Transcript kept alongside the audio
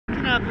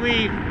cannot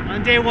believe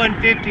on day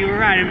 150 we're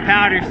riding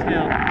powder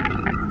still.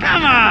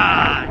 Come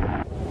on!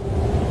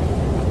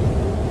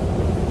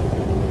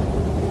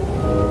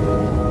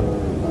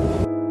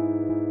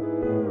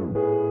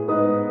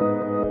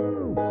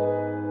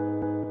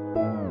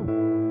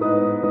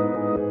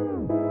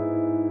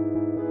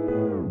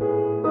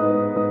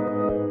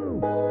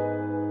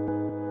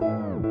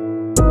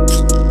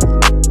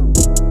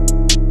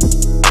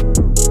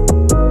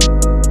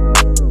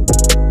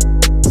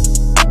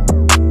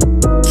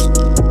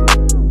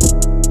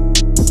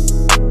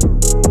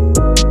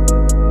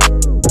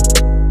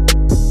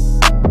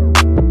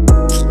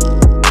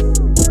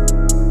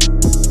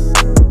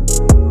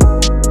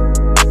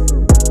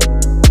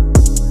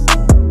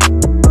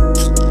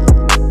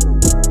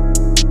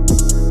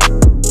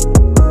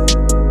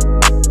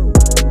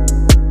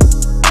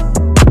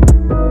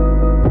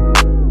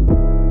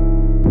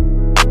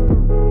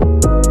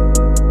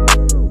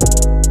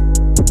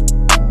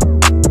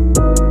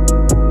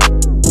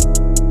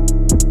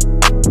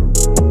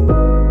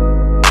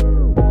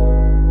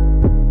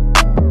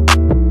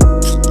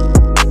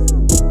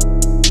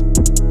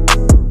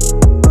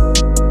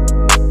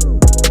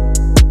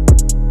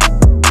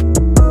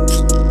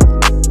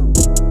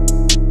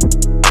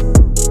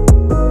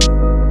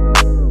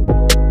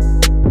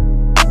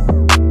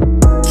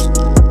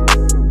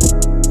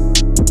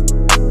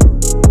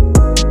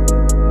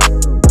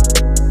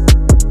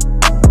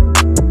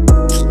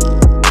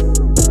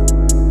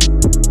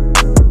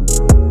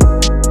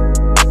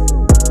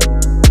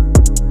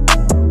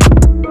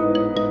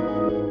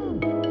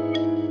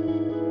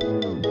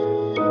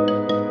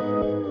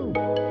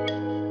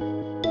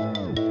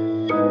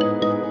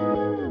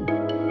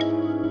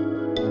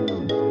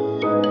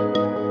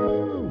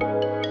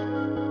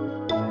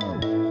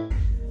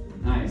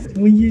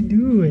 What are you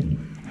doing?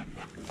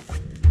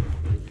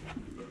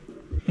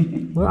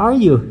 Where are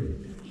you?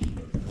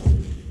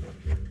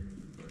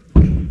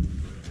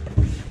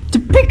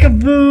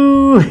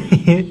 Peekaboo!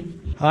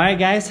 Alright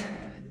guys,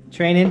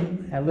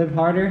 training at Live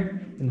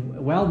Harder and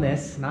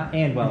Wellness, not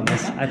and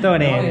Wellness. I throw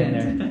an and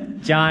in there.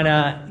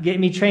 John getting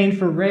me trained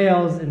for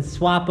rails and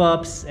swap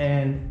ups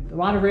and a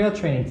lot of rail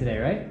training today,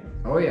 right?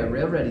 Oh yeah,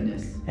 rail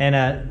readiness.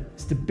 And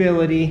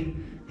stability.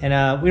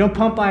 And we don't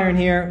pump iron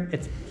here.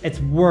 It's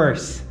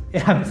worse.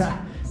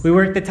 We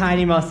work the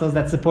tiny muscles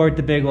that support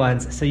the big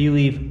ones, so you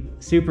leave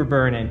super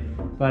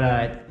burning.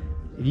 But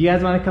if you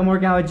guys want to come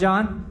work out with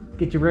John,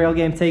 get your rail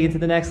game taken to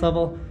the next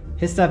level,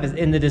 his stuff is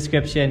in the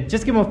description.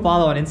 Just give him a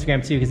follow on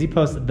Instagram too, because he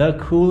posts the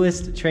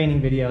coolest training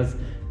videos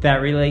that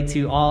relate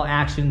to all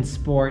action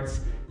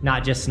sports,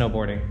 not just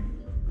snowboarding.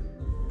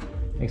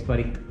 Thanks,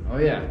 buddy. Oh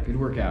yeah, good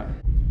workout.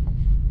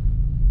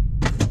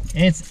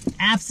 It's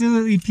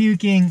absolutely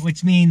puking,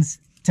 which means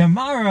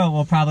tomorrow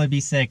will probably be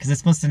sick because it's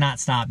supposed to not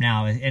stop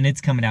now and it's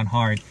coming down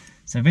hard.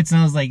 So if it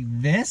snows like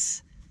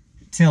this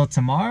till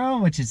tomorrow,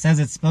 which it says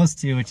it's supposed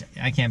to, which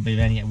I can't believe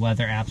any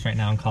weather apps right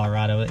now in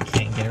Colorado that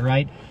can't get it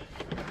right.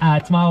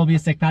 Tomorrow will be a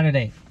sick powder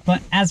day.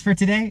 But as for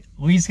today,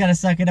 we just gotta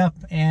suck it up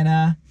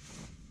and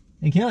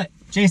kill it.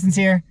 Jason's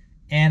here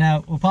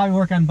and we'll probably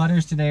work on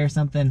butters today or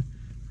something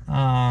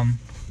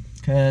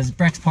because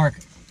Breck's Park,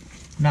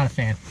 I'm not a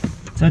fan.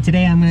 So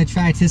today I'm gonna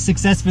try to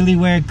successfully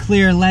wear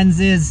clear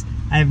lenses.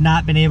 I have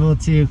not been able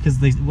to, because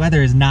the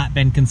weather has not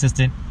been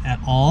consistent at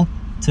all,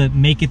 to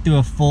make it through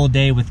a full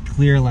day with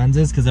clear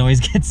lenses because it always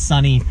gets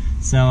sunny.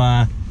 So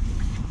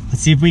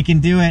let's see if we can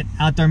do it.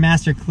 Outdoor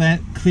Master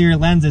clear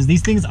lenses.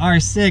 These things are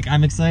sick.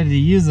 I'm excited to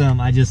use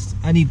them. I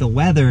need the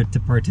weather to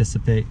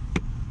participate.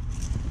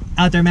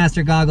 Outdoor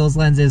Master goggles,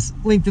 lenses,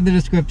 linked in the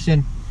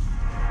description.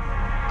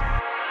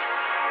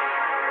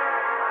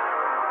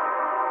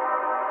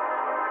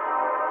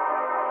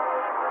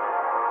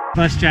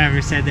 Bus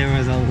driver said there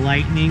was a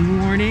lightning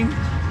warning.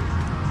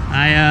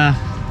 I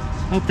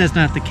hope that's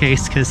not the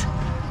case because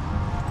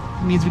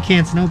it means we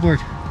can't snowboard.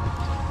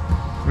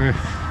 Or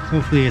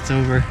hopefully it's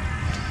over.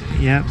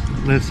 Yep,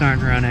 lifts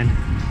aren't running.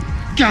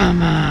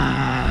 Come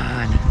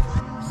on!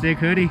 Sick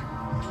hoodie.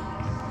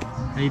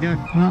 How you doing?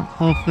 Well,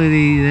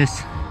 hopefully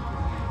this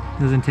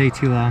doesn't take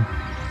too long.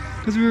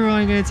 Because we were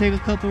only going to take a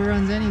couple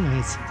runs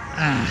anyways.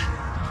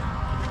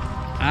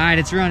 Alright,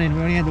 it's running.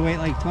 We only had to wait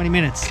like 20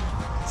 minutes.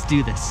 Let's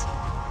do this.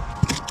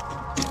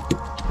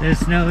 The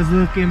snow is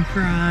looking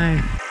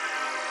prime.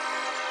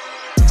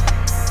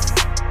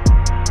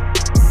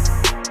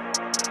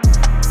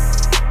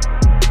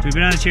 So we've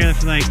been on the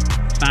chairlift for like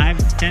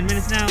 5-10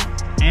 minutes now,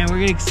 and we're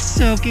getting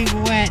soaking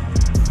wet.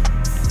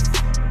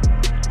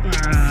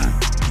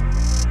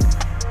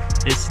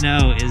 This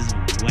snow is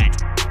wet.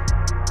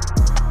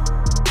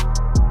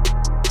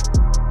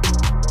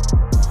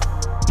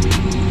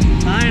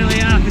 Finally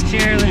off the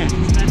chairlift.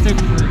 That took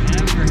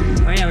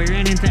forever. Oh yeah, we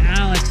ran into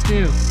Alex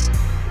too.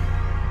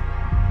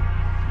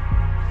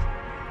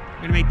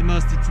 We're gonna make the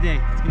most of today.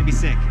 It's gonna be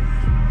sick.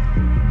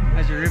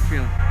 How's your rib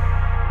feeling?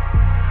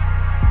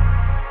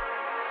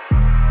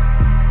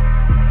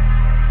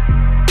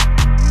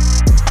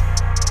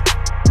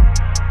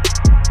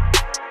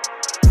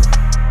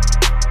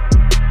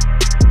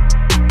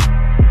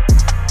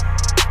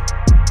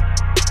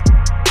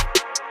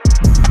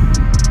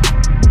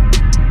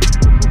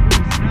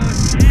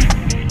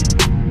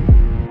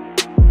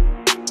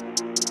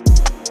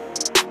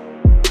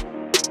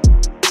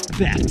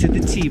 back to the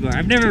T-bar.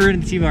 I've never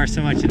ridden the T-bar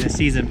so much in this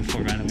season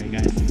before, by the way,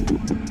 guys.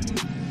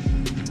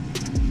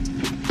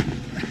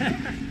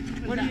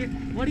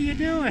 What are you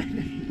doing?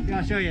 Here,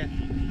 I'll show you.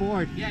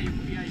 Board. Yeah, you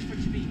put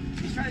your feet.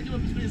 He's trying to do it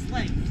between his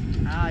legs.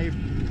 Ah, you're...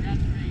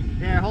 That's great.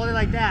 There, hold it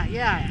like that.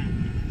 Yeah.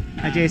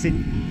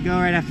 Jason, go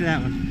right after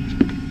that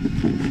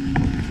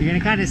one. You're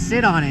gonna kind of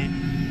sit on it.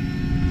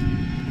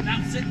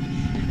 Now sit.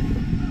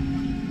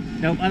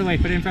 Nope, other way.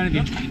 Put it in front of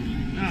you.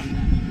 No.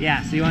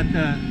 Yeah, so you want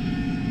the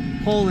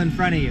pole in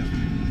front of you.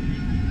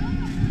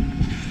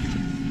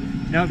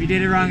 Nope, you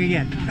did it wrong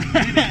again.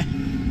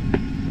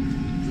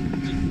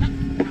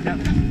 Nope.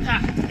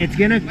 It's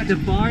gonna, the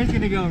bar is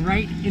gonna go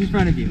right in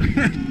front of you.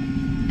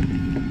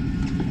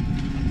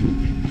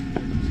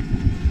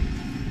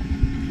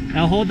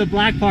 Now hold the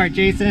black part,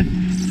 Jason.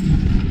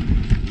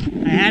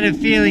 I had a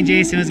feeling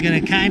Jason was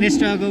gonna kind of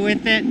struggle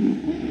with it.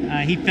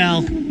 He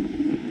fell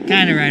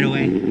kind of right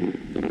away.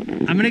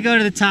 I'm gonna go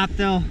to the top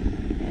though,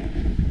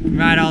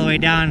 ride all the way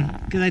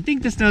down, because I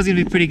think the snow's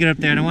gonna be pretty good up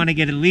there, and I want to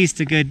get at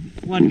least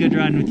one good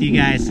run with you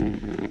guys,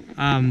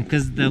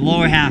 because the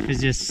lower half is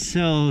just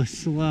so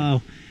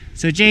slow.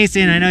 So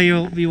Jason, I know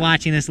you'll be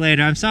watching this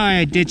later. I'm sorry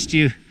I ditched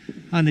you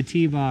on the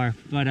T-bar,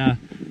 but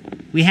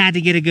we had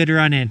to get a good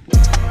run in.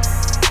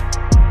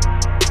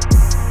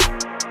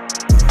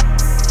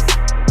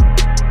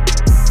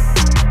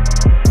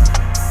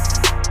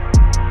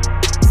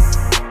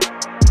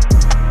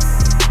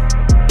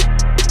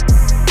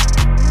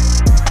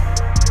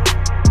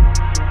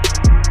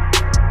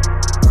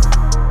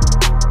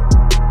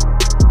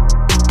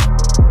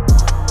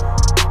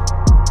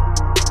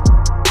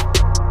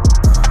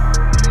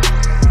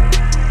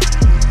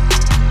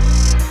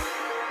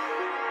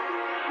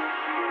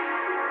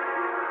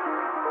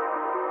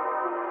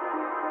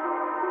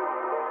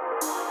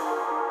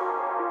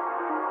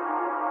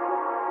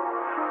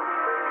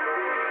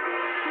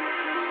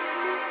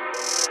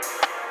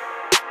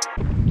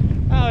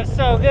 Oh, it's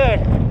so good.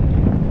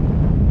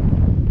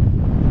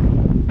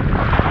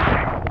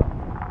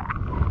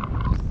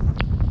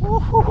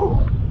 Woo-hoo.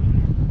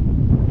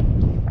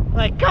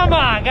 Like, come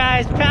on,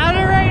 guys,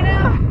 powder right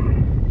now?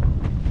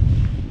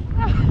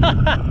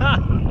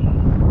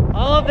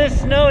 All of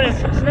this snow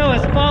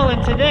has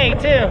fallen today,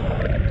 too.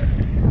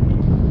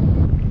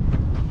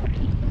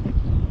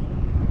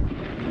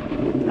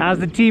 How's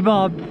the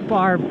T-ball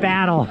bar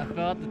battle? I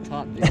fell at the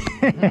top, dude.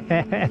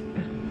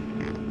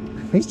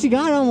 At least you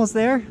got almost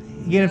there.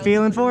 You get a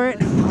feeling for it?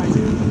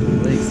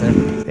 Legs, sir.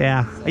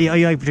 Yeah.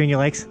 You like between your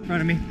legs? In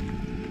front of me.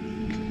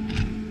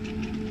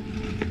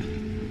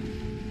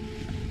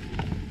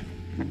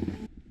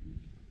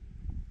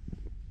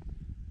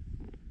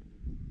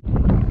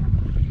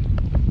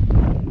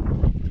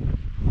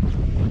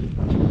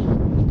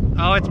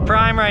 Oh, it's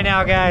prime right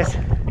now, guys.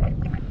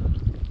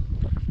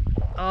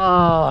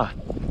 Oh.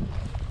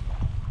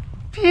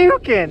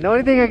 Puking. The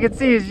only thing I can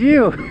see is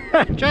you.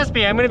 Trust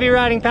me, I'm gonna be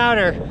riding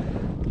powder.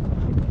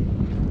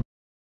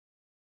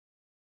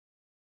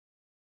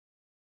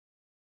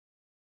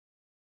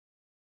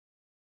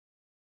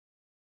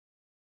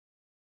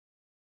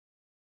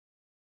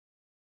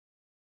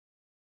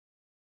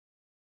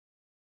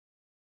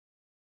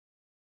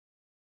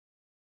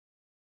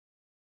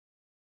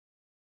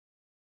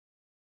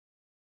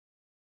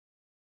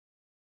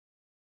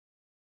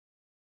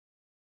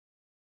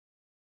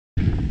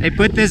 They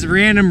put this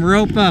random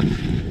rope up,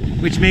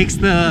 which makes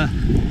the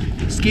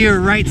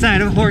skier right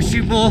side of a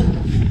horseshoe bowl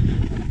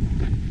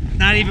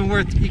not even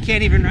worth, you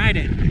can't even ride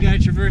it. You gotta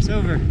traverse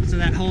over. So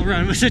that whole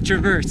run was a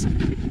traverse.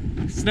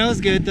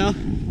 Snow's good though.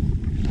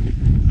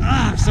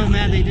 Ah, I'm so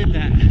mad they did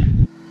that.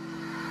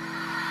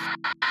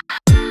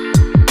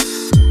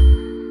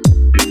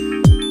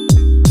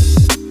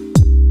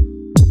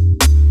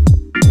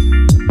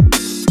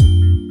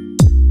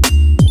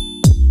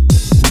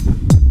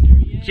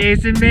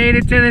 Jason made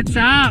it to the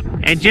top.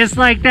 And just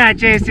like that,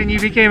 Jason, you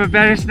became a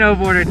better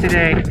snowboarder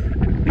today.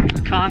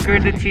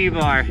 Conquered the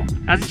T-bar.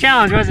 That was a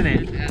challenge, wasn't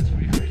it? That's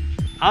pretty hard.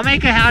 I'll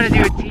make a how to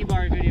do a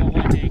T-bar video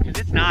one day, because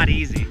it's not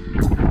easy.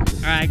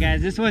 Alright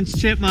guys, this one's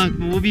Chipmunk,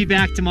 but we'll be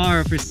back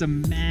tomorrow for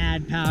some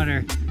mad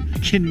powder. I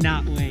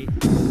cannot wait.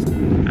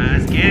 Alright,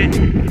 let's get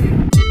it.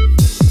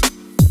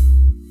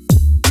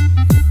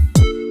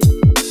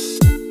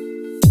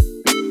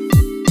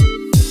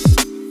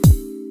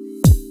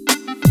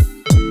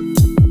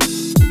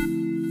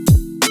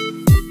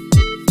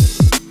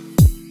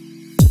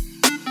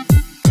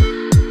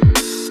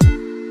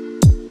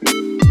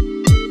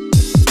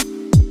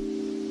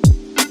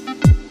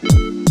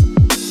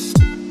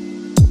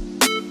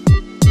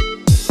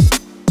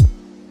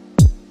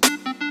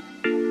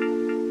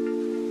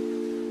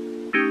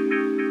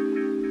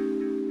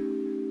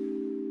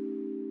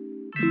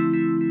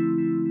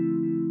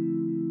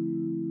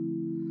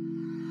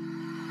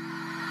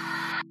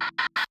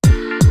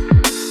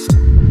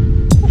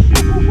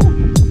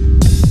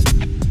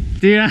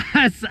 Dude,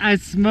 I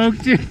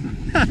smoked you.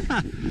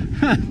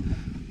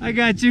 I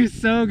got you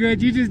so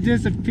good. You just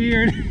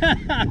disappeared.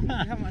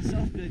 I got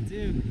myself good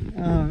too.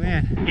 Oh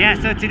man.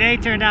 Yeah, so today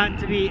turned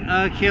out to be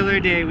a killer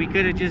day. We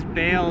could have just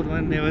bailed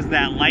when there was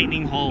that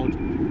lightning hold,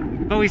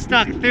 but we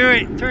stuck through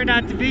it. Turned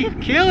out to be a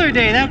killer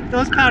day.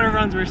 Those powder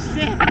runs were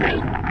sick.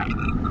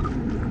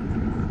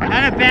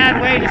 Not a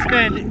bad way to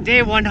spend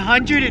day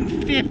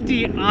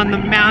 150 on the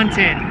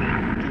mountain.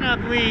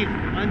 Cannot believe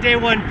on day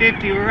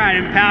 150 we're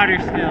riding powder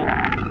still.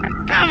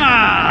 Come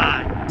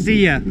on!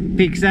 See ya,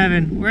 Peak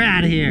 7. We're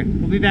out of here.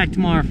 We'll be back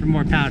tomorrow for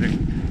more powder.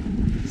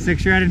 Sick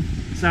shredded.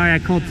 Sorry I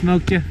cold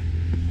smoked you.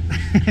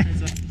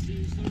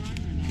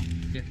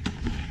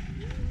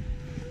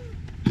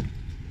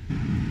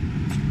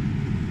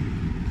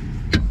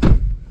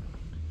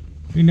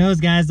 Who knows,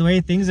 guys, the way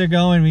things are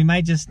going, we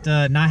might just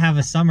not have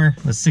a summer.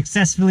 Was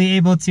successfully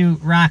able to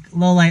rock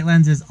low light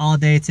lenses all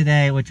day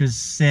today, which was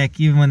sick.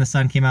 Even when the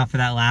sun came out for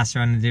that last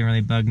run, it didn't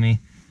really bug me.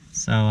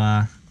 So,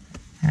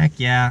 heck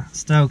yeah,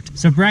 stoked.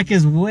 So Breck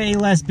is way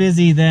less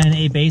busy than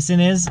A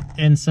Basin is,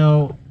 and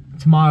so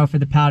tomorrow for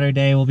the powder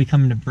day, we'll be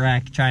coming to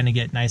Breck, trying to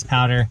get nice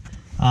powder.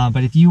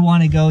 But if you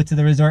want to go to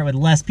the resort with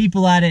less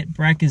people at it,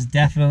 Breck is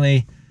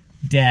definitely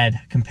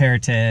dead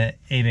compared to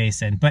A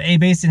Basin. But A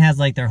Basin has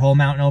like their whole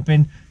mountain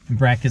open.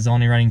 Breck is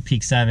only running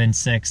Peak 7,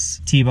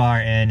 6,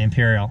 T-Bar, and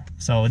Imperial.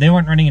 So they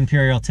weren't running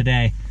Imperial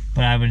today,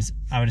 but I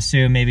would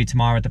assume maybe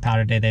tomorrow at the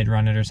powder day they'd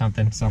run it or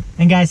something. So,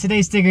 and guys,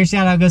 today's sticker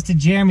shout out goes to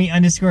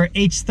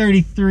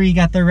Jeremy_H33.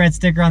 Got the red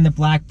sticker on the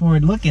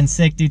blackboard. Looking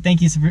sick, dude.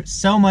 Thank you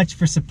so much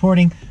for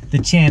supporting the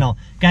channel.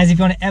 Guys, if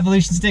you want an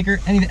Evolution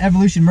sticker, any of the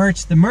Evolution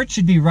merch, the merch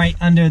should be right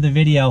under the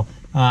video.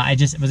 I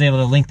just was able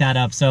to link that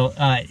up, so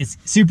it's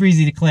super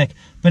easy to click.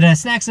 But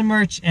snack some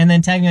merch and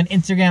then tag me on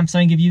Instagram so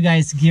I can give you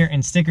guys gear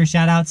and sticker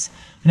shout outs.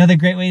 Another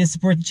great way to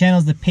support the channel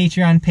is the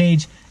Patreon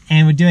page.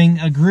 And we're doing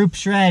a group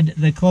shred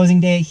the closing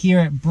day here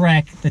at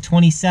Breck, the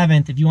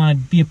 27th. If you want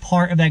to be a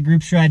part of that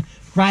group shred,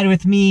 ride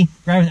with me,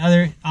 ride with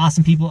other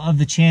awesome people of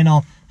the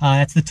channel.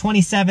 That's the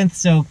 27th,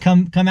 so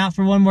come out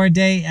for one more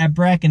day at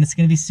Breck, and it's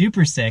going to be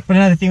super sick. But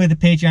another thing with the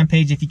Patreon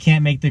page, if you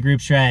can't make the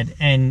group shred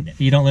and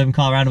you don't live in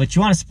Colorado, but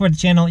you want to support the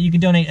channel, you can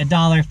donate $1,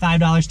 $5,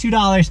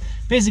 $2,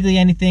 basically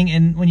anything.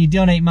 And when you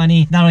donate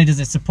money, not only does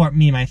it support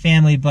me and my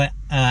family, but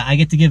I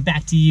get to give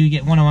back to you,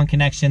 get one-on-one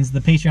connections.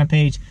 The Patreon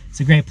page, it's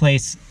a great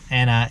place,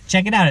 and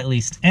check it out at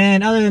least.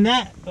 And other than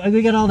that,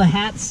 we got all the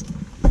hats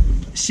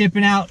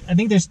shipping out. I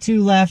think there's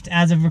 2 left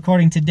as of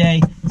recording today,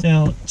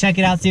 so check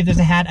it out, see if there's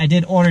a hat. I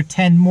did order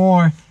 10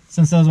 more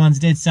since those ones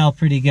did sell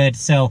pretty good,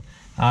 so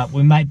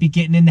we might be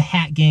getting in the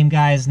hat game,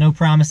 guys. No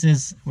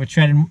promises. We're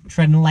treading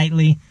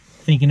lightly,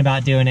 thinking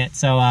about doing it.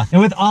 So and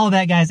with all of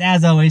that, guys,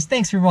 as always,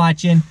 thanks for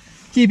watching,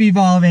 keep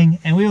evolving,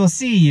 and we will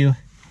see you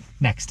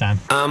next time.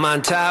 I'm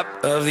on top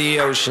of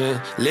the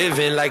ocean,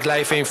 living like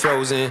life ain't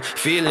frozen,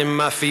 feeling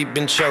my feet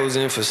been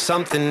chosen for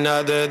something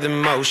other than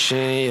motion,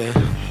 yeah.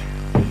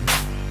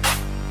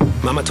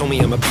 Mama told me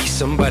I'ma be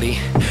somebody.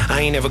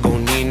 I ain't never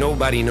gonna need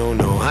nobody, no,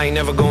 no. I ain't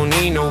never gonna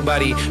need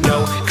nobody,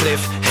 no.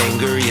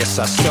 Cliffhanger, yes,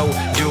 I so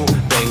do.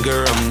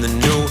 Banger, I'm the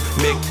new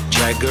Mick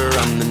Jagger.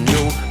 I'm the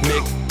new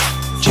Mick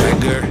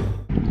Jagger.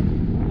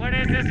 What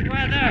is this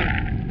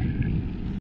weather?